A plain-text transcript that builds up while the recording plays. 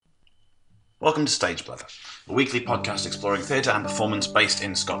Welcome to Stage Blether, a weekly podcast exploring theatre and performance based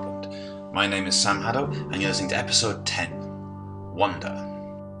in Scotland. My name is Sam Haddow, and you're listening to episode 10, Wonder.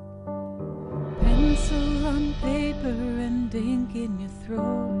 Pencil on paper and ink in your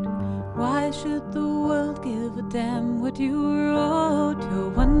throat. Why should the world give a damn what you wrote? You're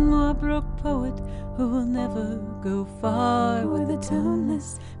one more broke poet who will never go far with a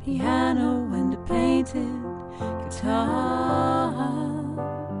tuneless piano and a painted guitar.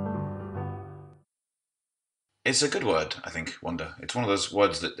 It's a good word, I think, wonder. It's one of those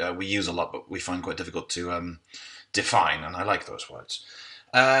words that we use a lot, but we find quite difficult to define, and I like those words.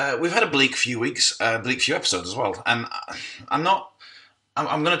 We've had a bleak few weeks, bleak few episodes as well, and I'm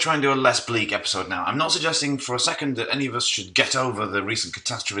going to try and do a less bleak episode now. I'm not suggesting for a second that any of us should get over the recent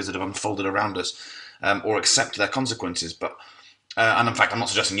catastrophes that have unfolded around us, or accept their consequences, but, and in fact, I'm not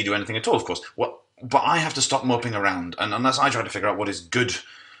suggesting you do anything at all, of course. But I have to stop moping around, and unless I try to figure out what is good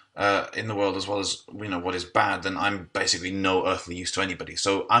in the world as well as what is bad, then I'm basically no earthly use to anybody.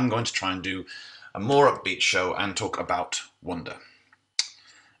 So I'm going to try and do a more upbeat show and talk about wonder.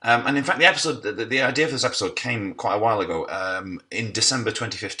 And in fact, the idea for this episode came quite a while ago, in December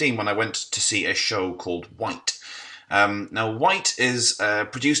 2015, when I went to see a show called White. Now, White is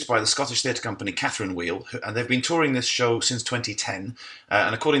produced by the Scottish theatre company Catherine Wheel, and they've been touring this show since 2010.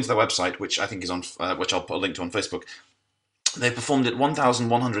 And according to their website, which I think is on, which I'll put a link to on Facebook, they've performed it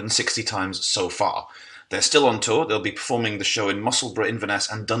 1,160 times so far. They're still on tour. They'll be performing the show in Musselburgh, Inverness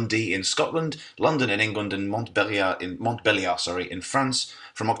and Dundee in Scotland, London in England and Montbéliard in France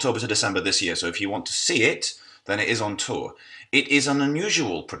from October to December this year. So if you want to see it, then it is on tour. It is an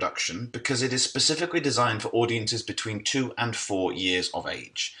unusual production because it is specifically designed for audiences between 2 and 4 years of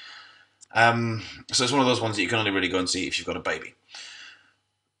age. So it's one of those ones that you can only really go and see if you've got a baby.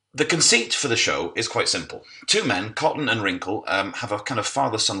 The conceit for the show is quite simple. Two men, Cotton and Wrinkle, have a kind of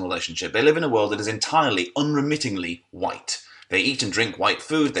father-son relationship. They live in a world that is entirely, unremittingly white. They eat and drink white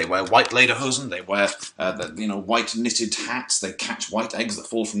food, they wear white lederhosen, they wear white knitted hats, they catch white eggs that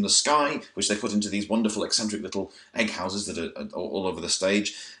fall from the sky, which they put into these wonderful eccentric little egg houses that are all over the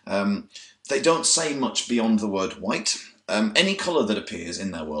stage. They don't say much beyond the word white. Any colour that appears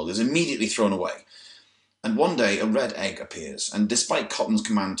in their world is immediately thrown away. And one day a red egg appears, and despite Cotton's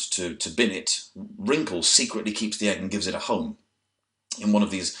command to bin it, Wrinkle secretly keeps the egg and gives it a home in one of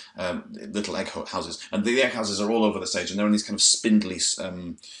these little egg houses. And the egg houses are all over the stage, and they're in these kind of spindly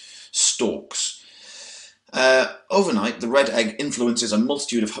stalks. Overnight, the red egg influences a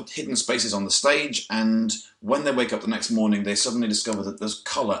multitude of hidden spaces on the stage, and when they wake up the next morning, they suddenly discover that there's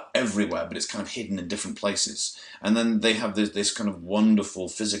colour everywhere, but it's kind of hidden in different places. And then they have this kind of wonderful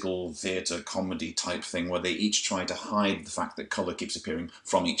physical theatre comedy type thing where they each try to hide the fact that colour keeps appearing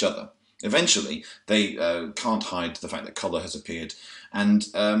from each other. Eventually, they can't hide the fact that colour has appeared, and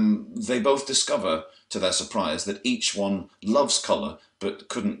they both discover, to their surprise, that each one loves colour, but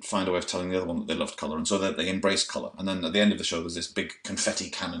couldn't find a way of telling the other one that they loved colour, and so they embrace colour. And then at the end of the show, there's this big confetti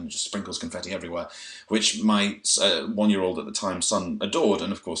cannon, just sprinkles confetti everywhere, which my 1-year-old at the time son adored,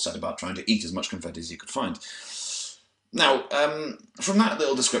 and of course set about trying to eat as much confetti as he could find. Now, from that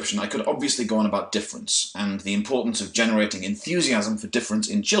little description, I could obviously go on about difference and the importance of generating enthusiasm for difference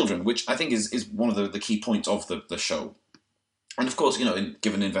in children, which I think is one of the key points of the show. And of course,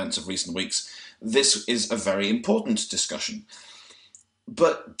 given events of recent weeks, this is a very important discussion.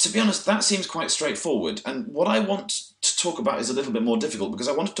 But to be honest, that seems quite straightforward. And what I want to talk about is a little bit more difficult, because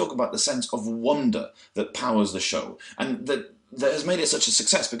I want to talk about the sense of wonder that powers the show, and that has made it such a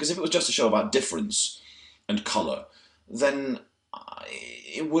success. Because if it was just a show about difference and colour, then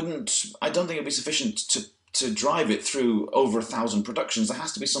I don't think it'd be sufficient to drive it through over 1,000 productions. There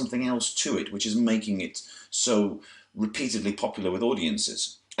has to be something else to it, which is making it so repeatedly popular with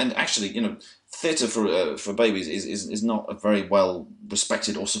audiences. And actually, theatre for babies is not a very well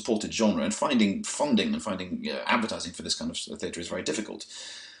respected or supported genre, and finding funding and finding advertising for this kind of theatre is very difficult.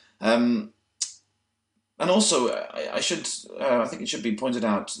 And also, I think it should be pointed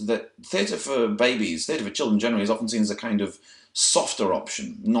out that theatre for babies, theatre for children generally, is often seen as a kind of softer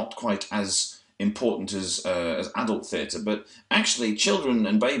option, not quite as important as adult theatre. But actually, children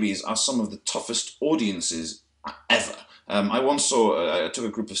and babies are some of the toughest audiences ever. I once went with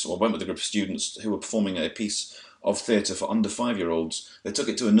a group of students who were performing a piece of theatre for under 5-year-olds. They took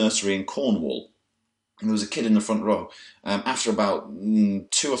it to a nursery in Cornwall, and there was a kid in the front row. After about 2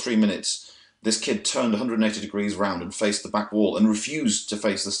 or 3 minutes, this kid turned 180 degrees round and faced the back wall and refused to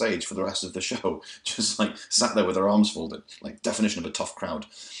face the stage for the rest of the show. Just sat there with their arms folded, definition of a tough crowd.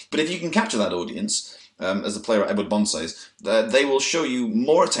 But if you can capture that audience, as the playwright Edward Bond says, they will show you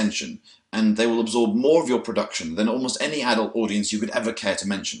more attention and they will absorb more of your production than almost any adult audience you could ever care to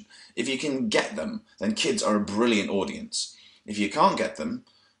mention. If you can get them, then kids are a brilliant audience. If you can't get them,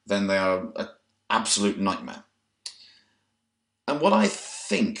 then they are an absolute nightmare. And what I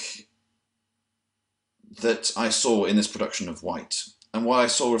think that I saw in this production of White, and what I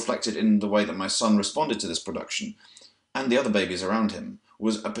saw reflected in the way that my son responded to this production, and the other babies around him,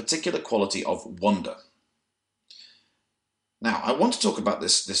 was a particular quality of wonder. Now, I want to talk about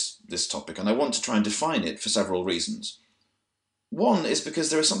this topic, and I want to try and define it for several reasons. One is because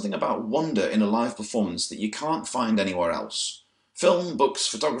there is something about wonder in a live performance that you can't find anywhere else. Film, books,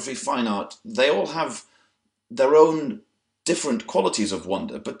 photography, fine art, they all have their own different qualities of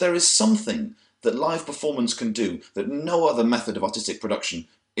wonder, but there is something that live performance can do that no other method of artistic production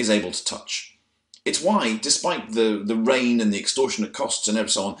is able to touch. It's why, despite the rain and the extortionate costs and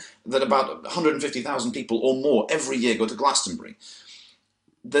so on, that about 150,000 people or more every year go to Glastonbury.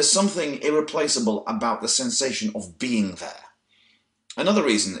 There's something irreplaceable about the sensation of being there. Another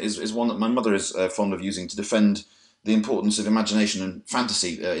reason is one that my mother is fond of using to defend the importance of imagination and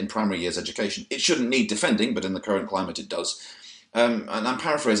fantasy in primary years education. It shouldn't need defending, but in the current climate it does. And I'm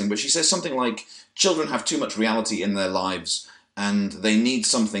paraphrasing, but she says something like, children have too much reality in their lives and they need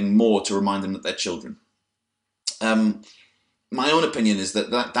something more to remind them that they're children. My own opinion is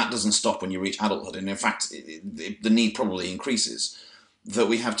that doesn't stop when you reach adulthood, and in fact, the need probably increases. That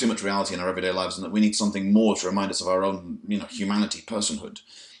we have too much reality in our everyday lives and that we need something more to remind us of our own, humanity, personhood.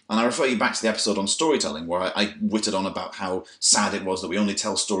 And I refer you back to the episode on storytelling, where I whittled on about how sad it was that we only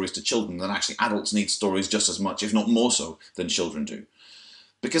tell stories to children, and actually adults need stories just as much, if not more so, than children do.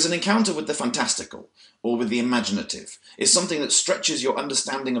 Because an encounter with the fantastical, or with the imaginative, is something that stretches your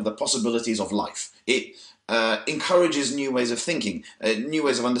understanding of the possibilities of life. It encourages new ways of thinking, new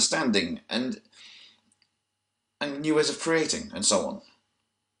ways of understanding, and new ways of creating, and so on.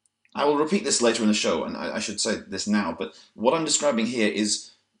 I will repeat this later in the show, and I should say this now, but what I'm describing here is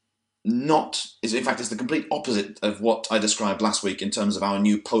in fact, it's the complete opposite of what I described last week in terms of our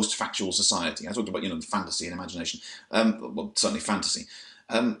new post-factual society. I talked about, fantasy and imagination. Well, certainly fantasy.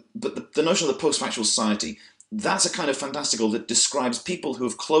 But the notion of the post-factual society, that's a kind of fantastical that describes people who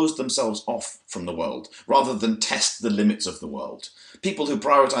have closed themselves off from the world, rather than test the limits of the world. People who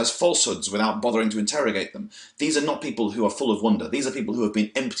prioritize falsehoods without bothering to interrogate them. These are not people who are full of wonder. These are people who have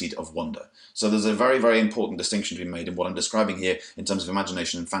been emptied of wonder. So there's a very, very important distinction to be made in what I'm describing here in terms of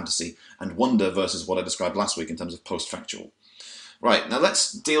imagination and fantasy, and wonder versus what I described last week in terms of post-factual. Right, now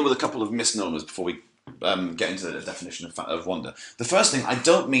let's deal with a couple of misnomers before we get into the definition of wonder. The first thing, I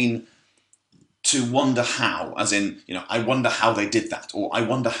don't mean to wonder how, as in, I wonder how they did that, or I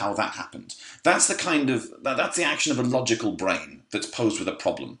wonder how that happened. That's the action of a logical brain that's posed with a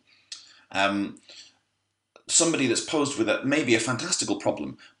problem. Somebody that's posed with maybe a fantastical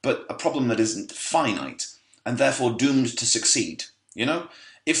problem, but a problem that isn't finite, and therefore doomed to succeed.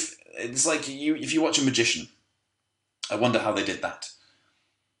 If it's like if you watch a magician, I wonder how they did that.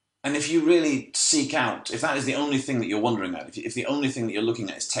 And if you really seek out, if that is the only thing that you're wondering at, if the only thing that you're looking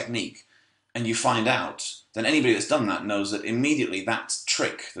at is technique, and you find out, then anybody that's done that knows that immediately that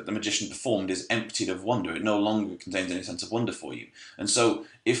trick that the magician performed is emptied of wonder. It no longer contains any sense of wonder for you. And so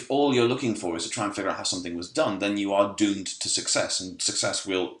if all you're looking for is to try and figure out how something was done, then you are doomed to success, and success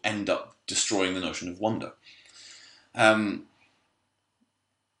will end up destroying the notion of wonder.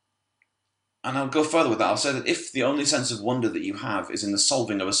 And I'll go further with that. I'll say that if the only sense of wonder that you have is in the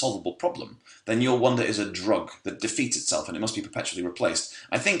solving of a solvable problem, then your wonder is a drug that defeats itself and it must be perpetually replaced.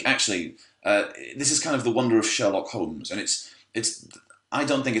 I think, actually, this is kind of the wonder of Sherlock Holmes. And I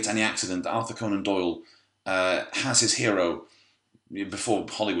don't think it's any accident that Arthur Conan Doyle has his hero, before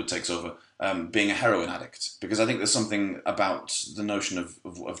Hollywood takes over, being a heroin addict. Because I think there's something about the notion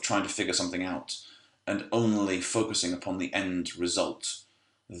of trying to figure something out and only focusing upon the end result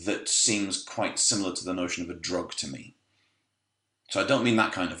that seems quite similar to the notion of a drug to me. So I don't mean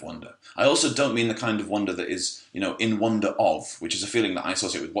that kind of wonder. I also don't mean the kind of wonder that is, in wonder of, which is a feeling that I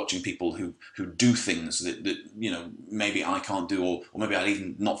associate with watching people who do things that maybe I can't do, or maybe I'd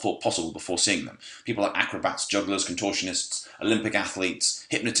even not thought possible before seeing them. People like acrobats, jugglers, contortionists, Olympic athletes,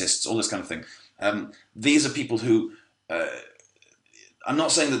 hypnotists, all this kind of thing. These are people who... I'm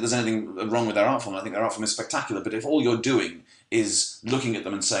not saying that there's anything wrong with their art form. I think their art form is spectacular, but if all you're doing is looking at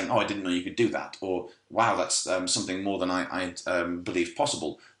them and saying, oh, I didn't know you could do that, or wow, that's something more than I believed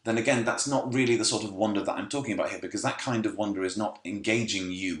possible, then again, that's not really the sort of wonder that I'm talking about here, because that kind of wonder is not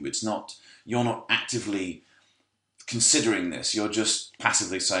engaging you. You're not actively considering this. You're just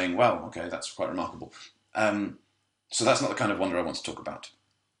passively saying, well, okay, that's quite remarkable. So that's not the kind of wonder I want to talk about.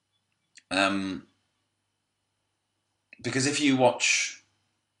 Because if you watch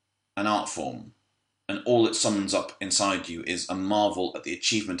an art form, and all it summons up inside you is a marvel at the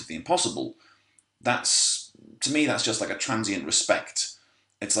achievement of the impossible, to me, that's just like a transient respect.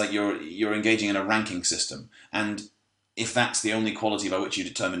 It's like you're engaging in a ranking system, and if that's the only quality by which you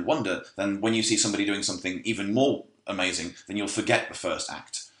determine wonder, then when you see somebody doing something even more amazing, then you'll forget the first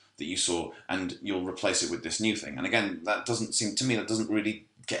act that you saw, and you'll replace it with this new thing. And again, that doesn't really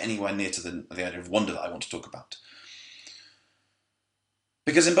get anywhere near to the idea of wonder that I want to talk about.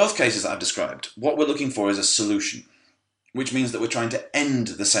 Because in both cases that I've described, what we're looking for is a solution, which means that we're trying to end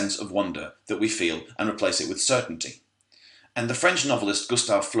the sense of wonder that we feel and replace it with certainty. And the French novelist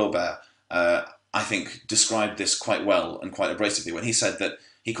Gustave Flaubert, I think, described this quite well and quite abrasively when he said that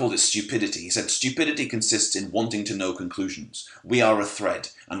he called it stupidity. He said, stupidity consists in wanting to know conclusions. We are a thread,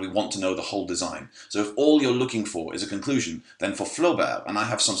 and we want to know the whole design. So if all you're looking for is a conclusion, then for Flaubert, and I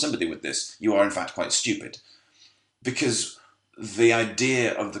have some sympathy with this, you are in fact quite stupid. Because the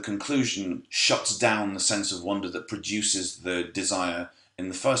idea of the conclusion shuts down the sense of wonder that produces the desire in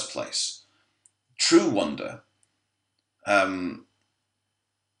the first place. True wonder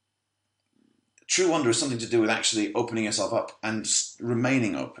is something to do with actually opening yourself up and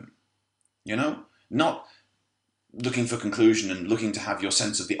remaining open. Not looking for conclusion and looking to have your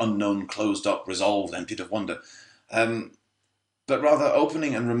sense of the unknown closed up, resolved, emptied of wonder, but rather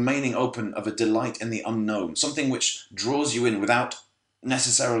opening and remaining open of a delight in the unknown, something which draws you in without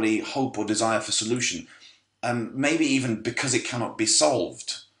necessarily hope or desire for solution, maybe even because it cannot be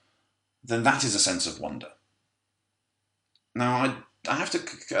solved. Then that is a sense of wonder. Now, I have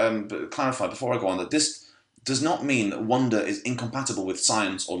to clarify before I go on that this does not mean that wonder is incompatible with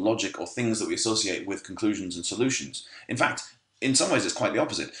science or logic or things that we associate with conclusions and solutions. In fact, in some ways it's quite the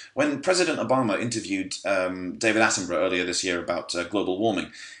opposite. When President Obama interviewed David Attenborough earlier this year about global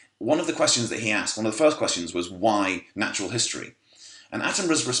warming, one of the questions that he asked, one of the first questions was, why natural history? And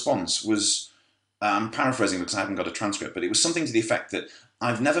Attenborough's response was, I'm paraphrasing because I haven't got a transcript, but it was something to the effect that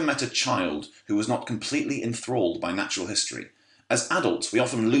I've never met a child who was not completely enthralled by natural history. As adults, we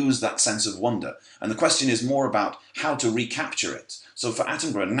often lose that sense of wonder, and the question is more about how to recapture it. So for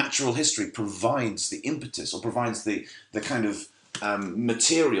Attenborough, natural history provides the impetus, or provides the kind of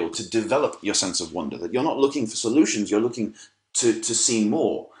material to develop your sense of wonder, that you're not looking for solutions, you're looking to see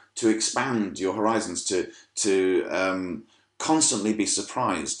more, to expand your horizons, to constantly be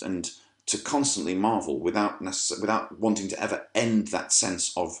surprised and to constantly marvel without wanting to ever end that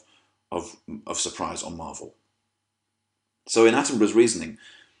sense of surprise or marvel. So in Attenborough's reasoning,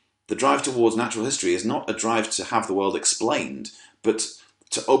 the drive towards natural history is not a drive to have the world explained, but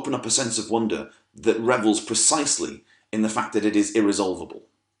to open up a sense of wonder that revels precisely in the fact that it is irresolvable.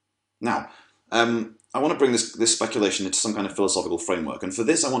 Now, I want to bring this speculation into some kind of philosophical framework, and for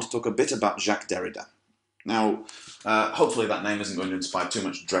this I want to talk a bit about Jacques Derrida. Now, hopefully that name isn't going to inspire too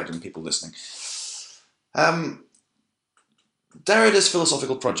much dread in people listening. Derrida's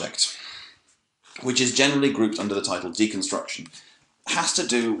philosophical project, which is generally grouped under the title deconstruction, has to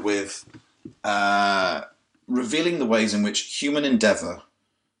do with revealing the ways in which human endeavour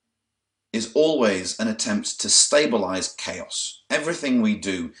is always an attempt to stabilise chaos. Everything we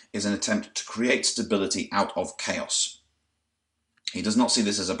do is an attempt to create stability out of chaos. He does not see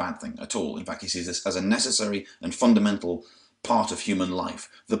this as a bad thing at all. In fact, he sees this as a necessary and fundamental part of human life.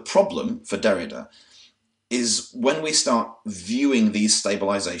 The problem for Derrida is when we start viewing these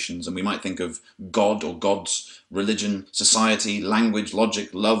stabilizations, and we might think of God or gods, religion, society, language, logic,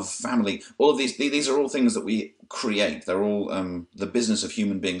 love, family, all of these are all things that we create. They're all the business of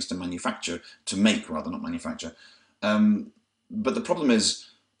human beings to make, not manufacture. But the problem is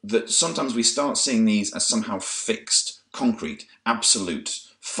that sometimes we start seeing these as somehow fixed, concrete, absolute,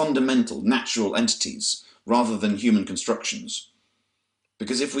 fundamental, natural entities, rather than human constructions.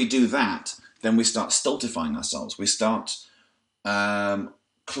 Because if we do that, then we start stultifying ourselves. We start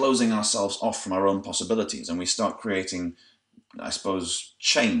closing ourselves off from our own possibilities, and we start creating, I suppose,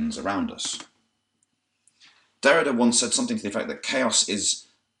 chains around us. Derrida once said something to the effect that chaos is,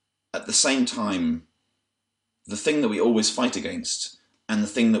 at the same time, the thing that we always fight against and the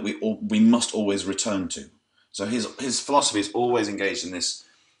thing that we must always return to. So his philosophy is always engaged in this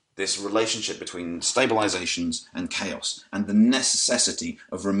relationship between stabilizations and chaos, and the necessity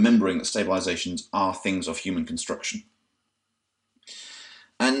of remembering that stabilizations are things of human construction.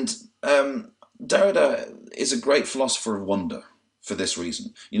 And Derrida is a great philosopher of wonder for this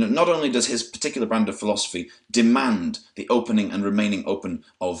reason. Not only does his particular brand of philosophy demand the opening and remaining open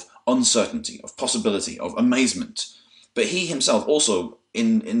of uncertainty, of possibility, of amazement, but he himself also,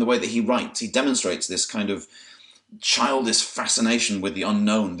 in the way that he writes, he demonstrates this kind of childish fascination with the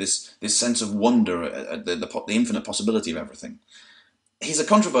unknown, this sense of wonder at the infinite possibility of everything. he's a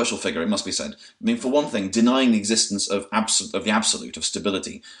controversial figure, it must be said. I mean, for one thing, denying the existence of the absolute, of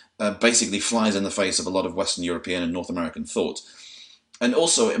stability, basically flies in the face of a lot of Western European and North American thought. And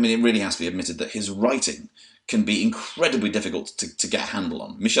also, I mean, it really has to be admitted that his writing can be incredibly difficult to get a handle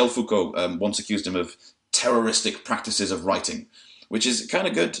on. Michel Foucault once accused him of terroristic practices of writing, which is kind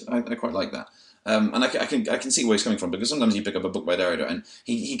of good. I quite like that. And I can see where he's coming from, because sometimes you pick up a book by Derrida and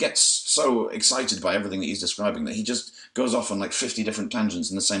he gets so excited by everything that he's describing that he just goes off on like 50 different tangents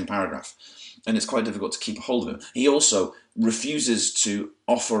in the same paragraph. And it's quite difficult to keep a hold of him. He also refuses to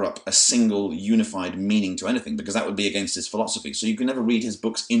offer up a single unified meaning to anything, because that would be against his philosophy. So you can never read his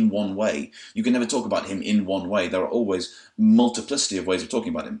books in one way. You can never talk about him in one way. There are always multiplicity of ways of talking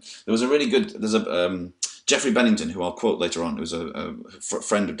about him. There's a Geoffrey Bennington, who I'll quote later on, who's a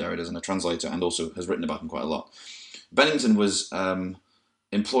friend of Derrida's and a translator, and also has written about him quite a lot. Bennington was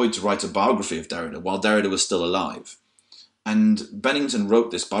employed to write a biography of Derrida while Derrida was still alive. And Bennington wrote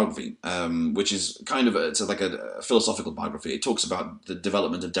this biography, which is kind of it's like a philosophical biography. It talks about the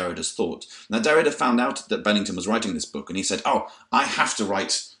development of Derrida's thought. Now, Derrida found out that Bennington was writing this book, and he said, "Oh, I have to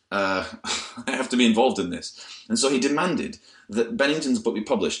write. I have to be involved in this." And so he demanded that Bennington's book be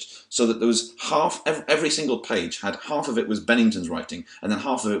published, so that there was every single page had half of it was Bennington's writing, and then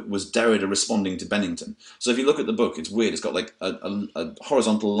half of it was Derrida responding to Bennington. So if you look at the book, it's weird. It's got like a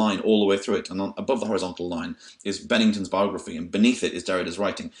horizontal line all the way through it, and above the horizontal line is Bennington's biography, and beneath it is Derrida's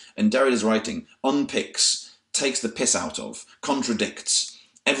writing. And Derrida's writing unpicks, takes the piss out of, contradicts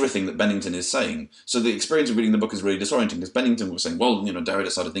everything that Bennington is saying. So the experience of reading the book is really disorienting, because Bennington was saying, well, Derrida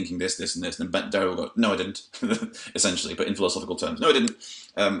started thinking this, this, and this, and then Derrida will go, no, I didn't, essentially, but in philosophical terms, no, I didn't,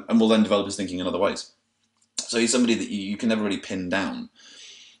 and will then develop his thinking in other ways. So he's somebody that you can never really pin down.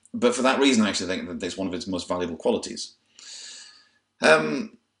 But for that reason, I actually think that it's one of its most valuable qualities.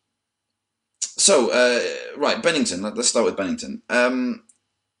 Right, Bennington, let's start with Bennington.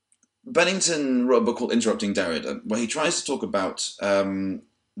 Bennington wrote a book called Interrupting Derrida, where he tries to talk about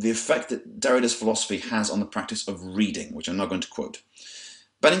the effect that Derrida's philosophy has on the practice of reading, which I'm not going to quote.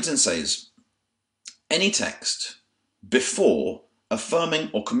 Bennington says, any text, before affirming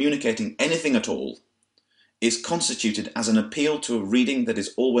or communicating anything at all, is constituted as an appeal to a reading that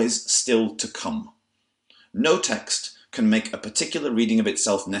is always still to come. No text can make a particular reading of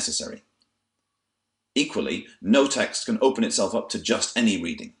itself necessary. Equally, no text can open itself up to just any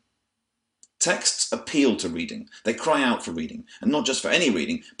reading. Texts appeal to reading. They cry out for reading, and not just for any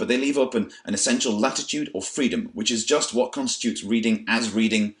reading, but they leave open an essential latitude or freedom, which is just what constitutes reading as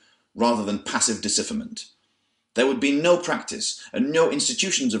reading, rather than passive decipherment. There would be no practice and no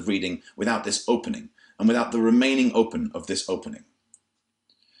institutions of reading without this opening, and without the remaining open of this opening.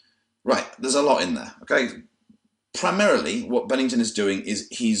 Right, there's a lot in there, okay? Primarily, what Bennington is doing is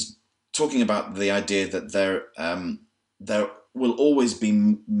he's talking about the idea that there will always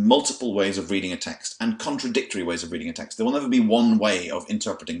be multiple ways of reading a text, and contradictory ways of reading a text. There will never be one way of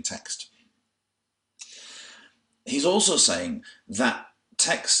interpreting text. He's also saying that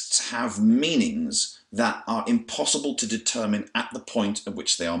texts have meanings that are impossible to determine at the point at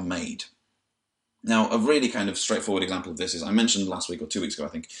which they are made. Now, a really kind of straightforward example of this is, I mentioned last week or 2 weeks ago, I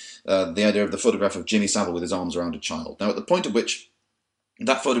think, the idea of the photograph of Jimmy Savile with his arms around a child. Now, at the point at which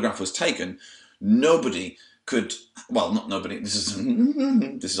that photograph was taken, nobody could, well, not nobody, this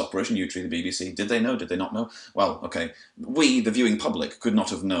is Operation Yewtree, the BBC. Did they know? Did they not know? Well, okay, we, the viewing public, could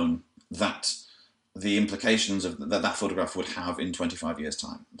not have known that the implications of that photograph would have in 25 years'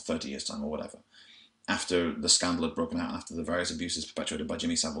 time, 30 years' time, or whatever, after the scandal had broken out, after the various abuses perpetuated by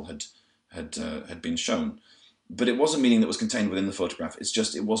Jimmy Savile had been shown. But it was a meaning that was contained within the photograph. It's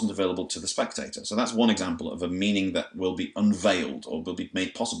just it wasn't available to the spectator. So that's one example of a meaning that will be unveiled or will be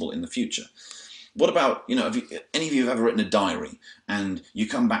made possible in the future. What about, have any of you have ever written a diary, and you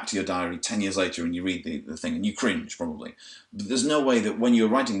come back to your diary 10 years later and you read the thing and you cringe, probably. But there's no way that when you're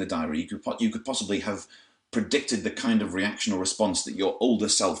writing the diary, you could possibly have predicted the kind of reaction or response that your older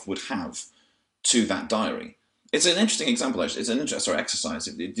self would have to that diary. It's an interesting example, actually. It's an interesting exercise.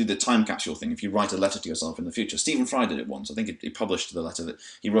 It did the time capsule thing. If you write a letter to yourself in the future. Stephen Fry did it once. I think he published the letter that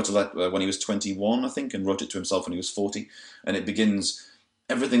he wrote a letter when he was 21, I think, and wrote it to himself when he was 40. And it begins,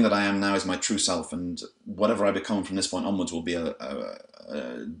 everything that I am now is my true self, and whatever I become from this point onwards will be a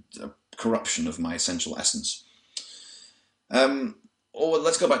corruption of my essential essence. Or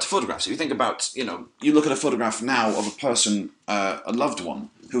let's go back to photographs. If you think about, you look at a photograph now of a person, a loved one,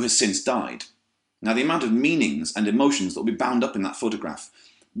 who has since died. Now, the amount of meanings and emotions that will be bound up in that photograph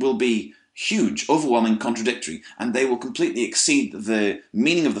will be huge, overwhelming, contradictory, and they will completely exceed the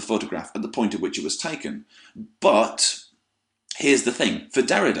meaning of the photograph at the point at which it was taken. But here's the thing. For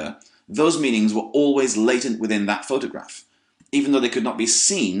Derrida, those meanings were always latent within that photograph. even though they could not be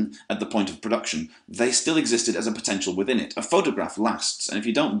seen at the point of production, they still existed as a potential within it. A photograph lasts, and if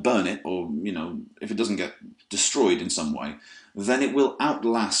you don't burn it, or if it doesn't get destroyed in some way, then it will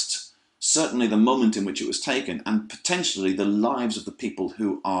outlast certainly the moment in which it was taken, and potentially the lives of the people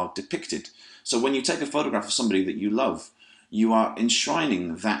who are depicted. So when you take a photograph of somebody that you love, you are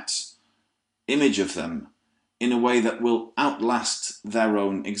enshrining that image of them in a way that will outlast their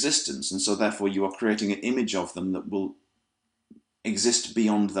own existence, and so therefore you are creating an image of them that will exist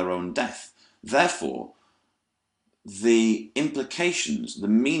beyond their own death. Therefore, the implications, the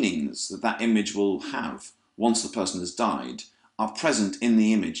meanings that that image will have once the person has died are present in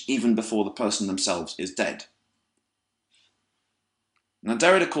the image even before the person themselves is dead. Now,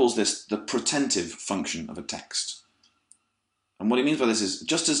 Derrida calls this the pretentive function of a text. And what he means by this is,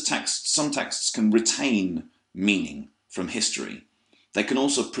 just as some texts can retain meaning from history, they can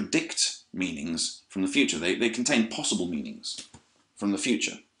also predict meanings from the future. They contain possible meanings from the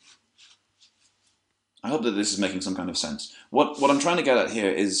future. I hope that this is making some kind of sense. What I'm trying to get at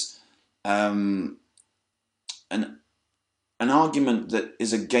here is an argument that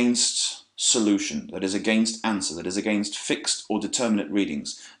is against solution, that is against answer, that is against fixed or determinate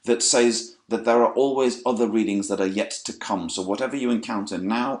readings, that says that there are always other readings that are yet to come. So whatever you encounter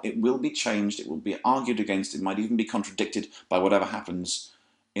now, it will be changed, it will be argued against, it might even be contradicted by whatever happens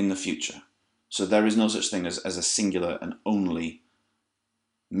in the future. So there is no such thing as a singular and only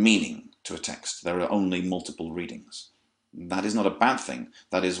meaning to a text. There are only multiple readings. That is not a bad thing.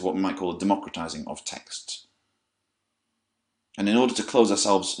 That is what we might call a democratizing of texts. And in order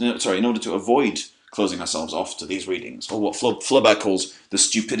to avoid closing ourselves off to these readings, or what Flaubert calls the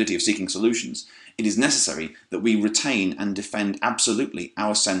stupidity of seeking solutions, it is necessary that we retain and defend absolutely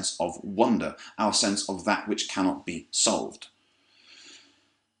our sense of wonder, our sense of that which cannot be solved.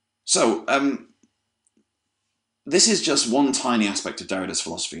 So, this is just one tiny aspect of Derrida's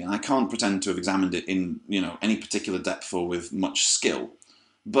philosophy, and I can't pretend to have examined it in any particular depth or with much skill.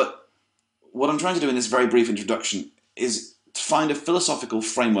 But what I'm trying to do in this very brief introduction is to find a philosophical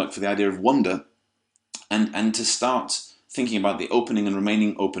framework for the idea of wonder, and to start thinking about the opening and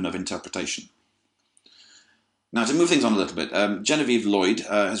remaining open of interpretation. Now, to move things on a little bit, Genevieve Lloyd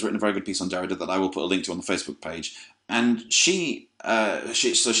has written a very good piece on Derrida that I will put a link to on the Facebook page, and she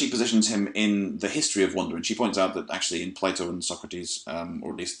positions him in the history of wonder, and she points out that actually in Plato and Socrates,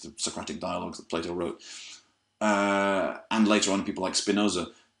 or at least the Socratic dialogues that Plato wrote, and later on people like Spinoza,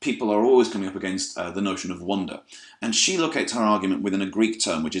 people are always coming up against the notion of wonder. And she locates her argument within a Greek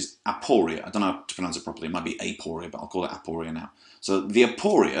term, which is aporia. I don't know how to pronounce it properly. It might be aporia, but I'll call it aporia now. So the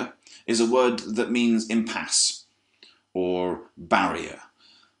aporia is a word that means impasse or barrier.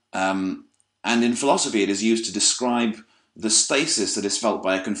 And in philosophy, it is used to describe the stasis that is felt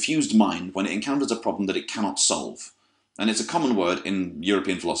by a confused mind when it encounters a problem that it cannot solve. And it's a common word in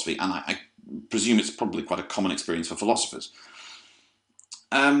European philosophy, and I presume it's probably quite a common experience for philosophers.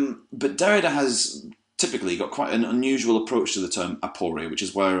 But Derrida has typically got quite an unusual approach to the term aporia, which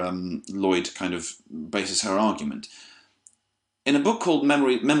is where Lloyd kind of bases her argument. In a book called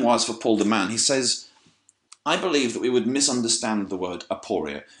Memoirs for Paul de Man, he says, I believe that we would misunderstand the word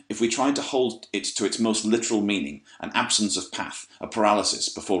aporia if we tried to hold it to its most literal meaning, an absence of path, a paralysis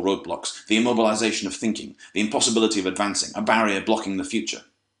before roadblocks, the immobilization of thinking, the impossibility of advancing, a barrier blocking the future.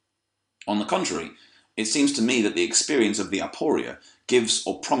 On the contrary, it seems to me that the experience of the aporia gives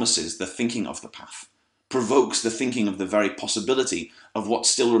or promises the thinking of the path, provokes the thinking of the very possibility of what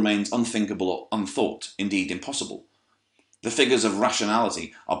still remains unthinkable or unthought, indeed impossible. The figures of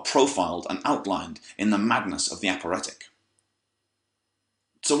rationality are profiled and outlined in the madness of the aporetic.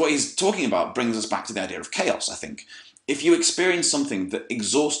 So what he's talking about brings us back to the idea of chaos, I think. If you experience something that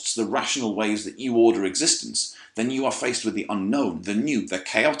exhausts the rational ways that you order existence, then you are faced with the unknown, the new, the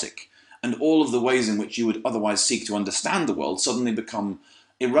chaotic, and all of the ways in which you would otherwise seek to understand the world suddenly become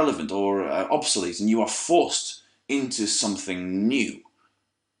irrelevant or obsolete, and you are forced into something new.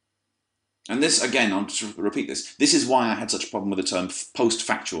 And this, again, I'll just repeat this is why I had such a problem with the term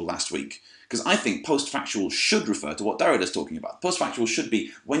post-factual last week, because I think post-factual should refer to what Derrida is talking about. Post-factual should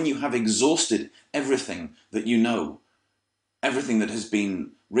be when you have exhausted everything that you know, everything that has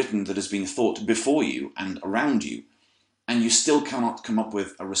been written, that has been thought before you and around you, and you still cannot come up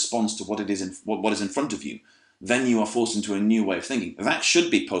with a response to what is in front of you, then you are forced into a new way of thinking. That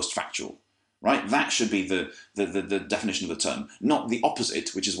should be post-factual, right? That should be the definition of the term, not the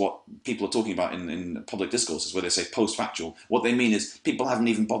opposite, which is what people are talking about in public discourses, where they say post-factual. What they mean is people haven't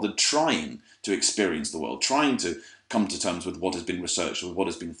even bothered trying to experience the world, trying to come to terms with what has been researched, with what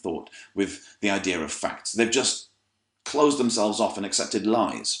has been thought, with the idea of facts. They've just closed themselves off and accepted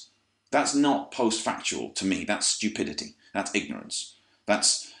lies. That's not post-factual to me. That's stupidity. That's ignorance.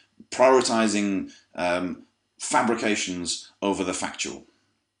 That's prioritizing fabrications over the factual.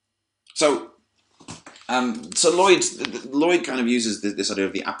 So Lloyd kind of uses this idea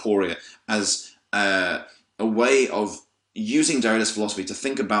of the aporia as a way of using Derrida's philosophy to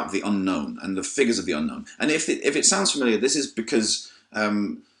think about the unknown and the figures of the unknown. And if it sounds familiar, this is because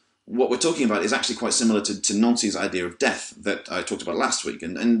what we're talking about is actually quite similar to Nancy's idea of death that I talked about last week.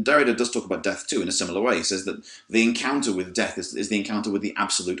 And Derrida does talk about death too in a similar way. He says that the encounter with death is the encounter with the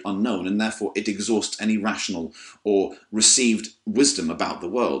absolute unknown, and therefore it exhausts any rational or received wisdom about the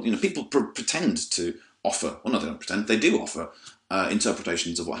world. People pretend to offer, well, not they don't pretend, they do offer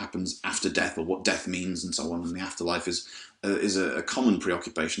interpretations of what happens after death or what death means and so on. And the afterlife is a common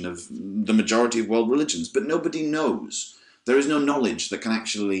preoccupation of the majority of world religions, but nobody knows. There is no knowledge that can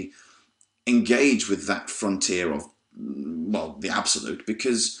actually engage with that frontier of, well, the absolute,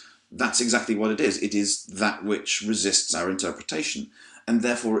 because that's exactly what it is. It is that which resists our interpretation, and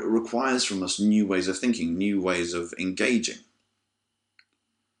therefore it requires from us new ways of thinking, new ways of engaging.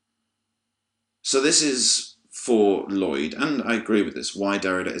 So this is, for Lloyd, and I agree with this, why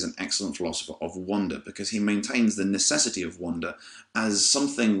Derrida is an excellent philosopher of wonder, because he maintains the necessity of wonder as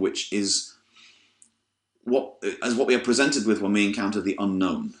something which is what we are presented with when we encounter the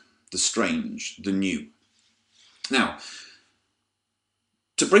unknown, the strange, the new. Now,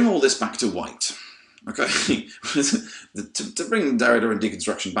 to bring all this back to White, okay, to bring Derrida and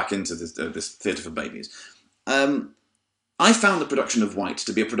deconstruction back into this theatre for babies, I found the production of White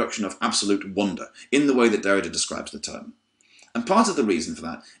to be a production of absolute wonder, in the way that Derrida describes the term. And part of the reason for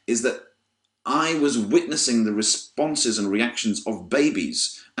that is that I was witnessing the responses and reactions of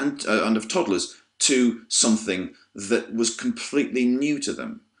babies and of toddlers to something that was completely new to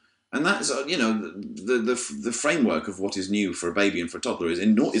them. And that is, the framework of what is new for a baby and for a toddler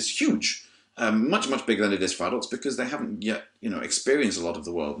is huge. Much, much bigger than it is for adults, because they haven't yet, experienced a lot of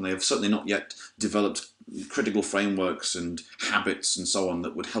the world, and they have certainly not yet developed critical frameworks and habits and so on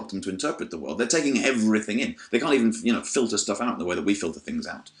that would help them to interpret the world. They're taking everything in. They can't even, filter stuff out in the way that we filter things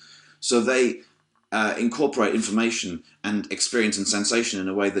out. So they incorporate information and experience and sensation in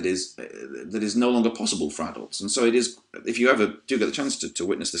a way that is no longer possible for adults. And so it is, if you ever do get the chance to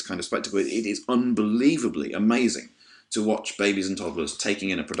witness this kind of spectacle, it is unbelievably amazing to watch babies and toddlers taking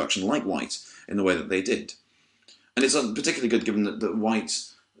in a production like White in the way that they did. And it's particularly good given that White,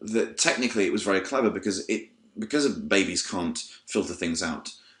 that technically it was very clever because babies can't filter things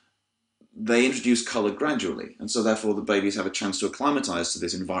out. They introduce colour gradually, and so therefore the babies have a chance to acclimatise to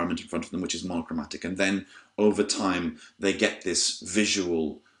this environment in front of them, which is monochromatic, and then over time they get this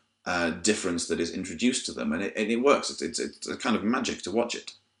visual difference that is introduced to them, and it works. It's a kind of magic to watch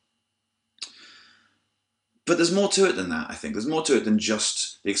it. But there's more to it than that, I think. There's more to it than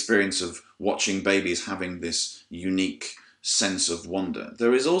just the experience of watching babies having this unique sense of wonder.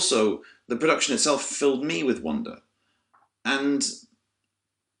 There is also, the production itself filled me with wonder. And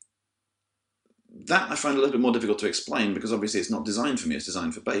that I find a little bit more difficult to explain, because obviously it's not designed for me, it's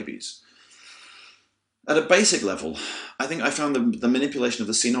designed for babies. At a basic level, I think I found the manipulation of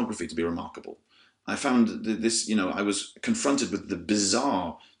the scenography to be remarkable. I found this, I was confronted with the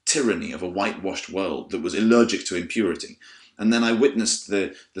bizarre tyranny of a whitewashed world that was allergic to impurity. And then I witnessed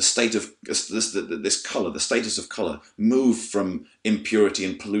the state of this colour, the status of colour, move from impurity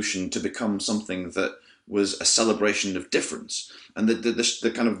and pollution to become something that was a celebration of difference. And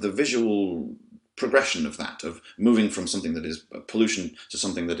the kind of the visual progression of that, of moving from something that is pollution to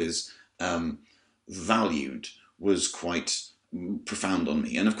something that is valued, was quite profound on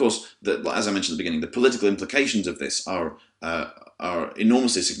me. And of course, as I mentioned at the beginning, the political implications of this are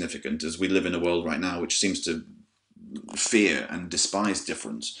enormously significant, as we live in a world right now which seems to fear and despise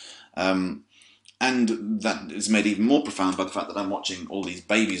difference. And that is made even more profound by the fact that I'm watching all these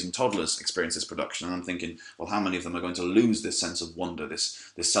babies and toddlers experience this production, and I'm thinking, well, how many of them are going to lose this sense of wonder,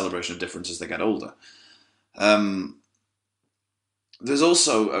 this celebration of difference as they get older? There's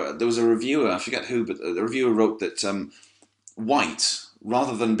also, there was a reviewer, I forget who, but the reviewer wrote that White,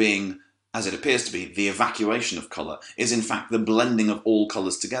 rather than being, as it appears to be, the evacuation of colour, is in fact the blending of all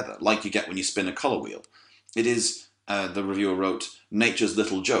colours together, like you get when you spin a colour wheel. It is, the reviewer wrote, nature's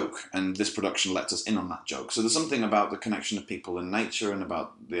little joke, and this production lets us in on that joke. So there's something about the connection of people and nature, and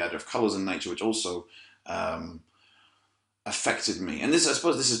about the idea of colours in nature, which also affected me. And this, I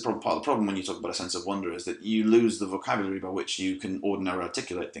suppose, this is part of the problem when you talk about a sense of wonder, is that you lose the vocabulary by which you can ordinarily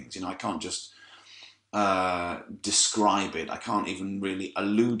articulate things. I can't just describe it. I can't even really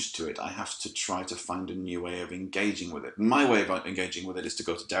allude to it. I have to try to find a new way of engaging with it. And my way of engaging with it is to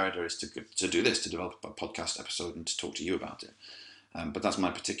go to Derrida, is to do this, to develop a podcast episode and to talk to you about it. But that's my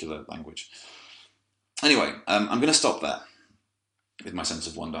particular language. Anyway, I'm going to stop there with my sense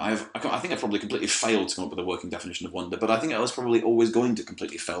of wonder. I think I've probably completely failed to come up with a working definition of wonder, but I think I was probably always going to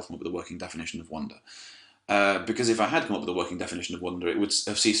completely fail to come up with a working definition of wonder. Because if I had come up with a working definition of wonder, it would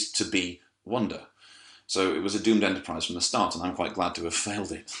have ceased to be wonder. So it was a doomed enterprise from the start, and I'm quite glad to have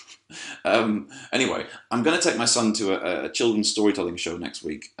failed it. Anyway, I'm going to take my son to a children's storytelling show next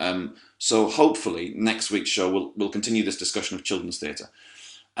week. So hopefully next week's show we'll continue this discussion of children's theatre.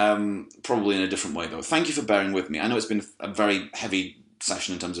 Probably in a different way, though. Thank you for bearing with me. I know it's been a very heavy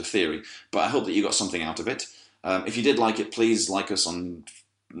session in terms of theory, but I hope that you got something out of it. If you did like it, please like us on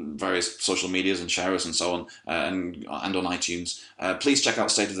various social medias and share us and so on, and on iTunes. Please check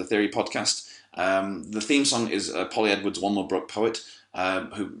out State of the Theory podcast. The theme song is Polly Edwards' One More Broke Poet,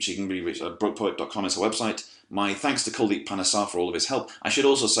 who she can be reached at brokepoet.com is her website. My thanks to Kuldeep Panasar for all of his help. I should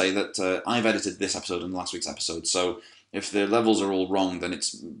also say that I've edited this episode and last week's episode, so if the levels are all wrong, then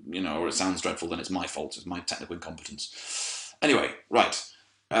it's, or it sounds dreadful, then it's my fault. It's my technical incompetence. Anyway, right.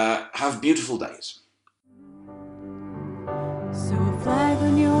 Have beautiful days. So fly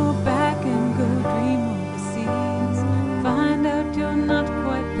on your back and go dream overseas. Find out you're not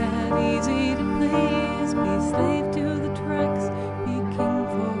quite that easy to please. Be slave to the tracks, be king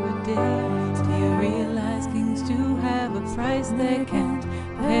for a day. Do you realize kings do have a price they can't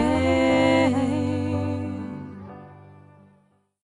pay?